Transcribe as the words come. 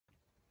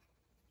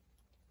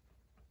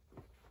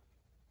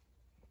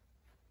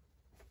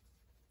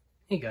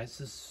Hey guys,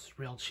 this is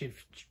Rail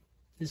Chief.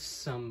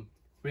 This is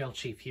Rail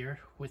Chief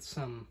here with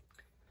some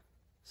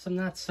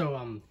not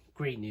so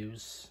great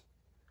news.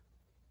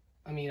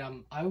 I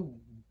mean,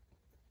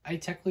 I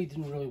technically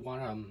didn't really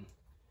want to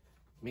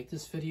make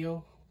this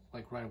video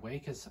like right away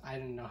because I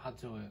didn't know how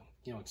to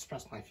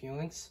express my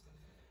feelings.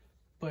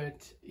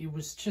 But it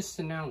was just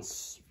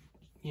announced,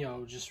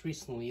 just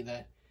recently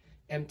that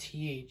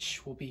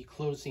MTH will be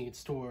closing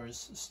its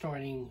doors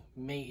starting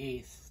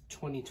May 8th,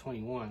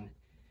 2021.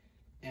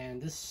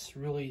 And this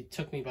really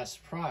took me by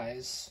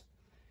surprise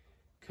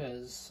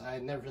because I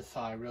never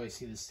thought I'd really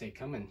see this day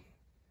coming.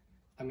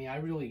 I mean, I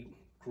really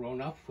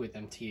grown up with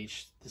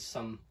MTH.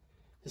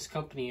 This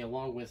company,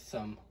 along with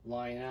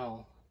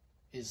Lionel,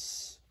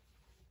 is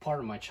part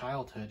of my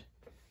childhood,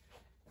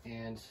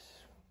 and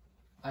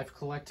I've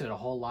collected a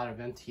whole lot of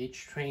MTH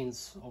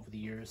trains over the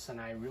years, and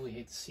I really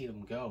hate to see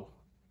them go.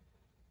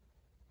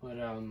 But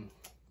I'm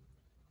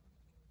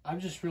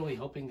just really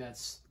hoping that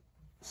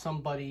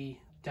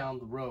somebody down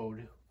the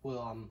road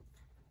will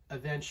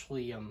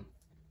eventually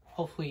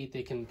hopefully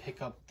they can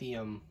pick up the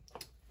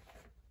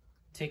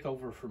take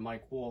over for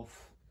Mike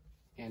Wolf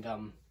and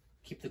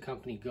keep the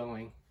company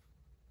going.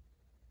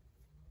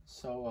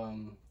 So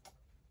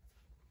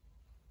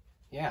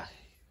yeah,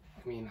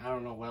 I mean, I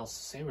don't know what else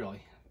to say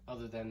really,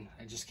 other than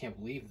I just can't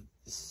believe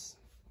this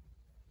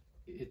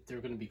they're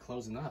going to be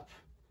closing up.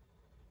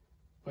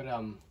 But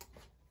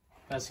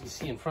as you can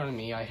see in front of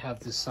me, I have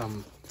this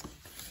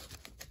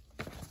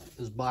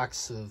this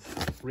box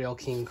of Rail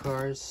King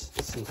cars,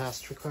 some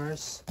passenger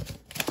cars.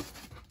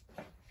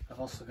 I've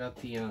also got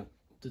the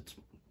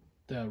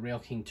Rail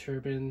King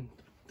turbine,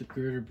 the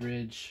girder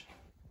bridge,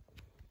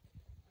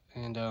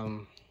 and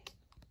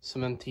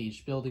some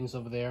MTH buildings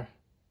over there,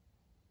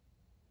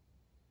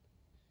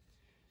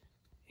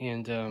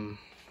 and a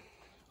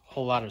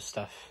whole lot of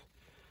stuff.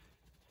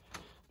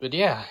 But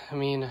yeah, I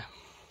mean,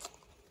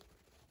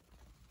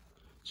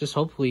 just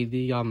hopefully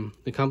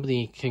the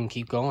company can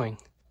keep going.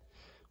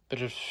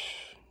 But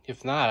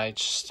if not, I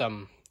just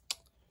I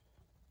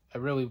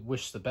really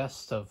wish the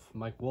best of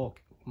Mike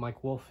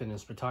Wolf in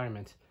his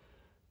retirement.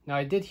 Now,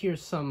 I did hear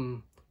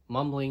some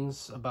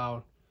mumblings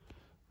about,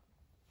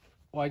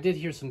 well, I did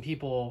hear some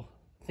people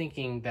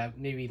thinking that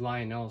maybe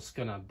Lionel's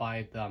gonna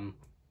buy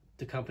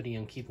the company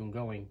and keep them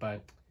going, but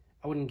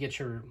I wouldn't get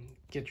your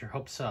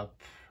hopes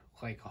up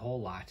like a whole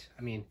lot.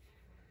 I mean,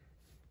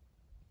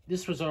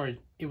 it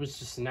was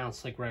just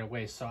announced like right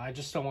away, so I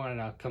just don't want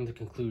to come to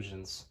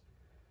conclusions.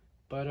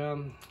 But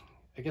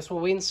I guess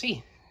we'll wait and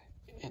see.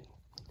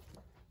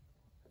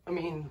 I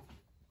mean,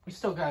 we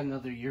still got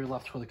another year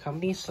left for the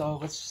company, so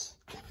let's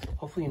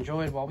hopefully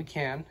enjoy it while we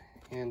can.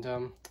 And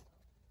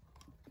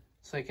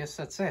so I guess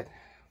that's it.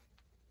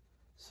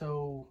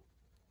 So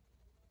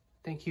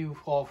thank you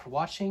all for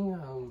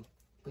watching.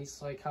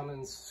 Please like, comment,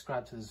 and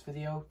subscribe to this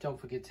video.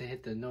 Don't forget to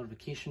hit the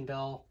notification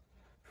bell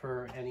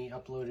for any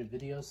uploaded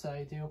videos that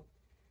I do.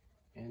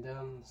 And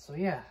so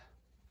yeah.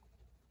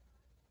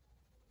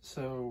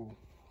 So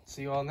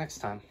see you all next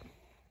time.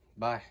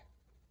 Bye.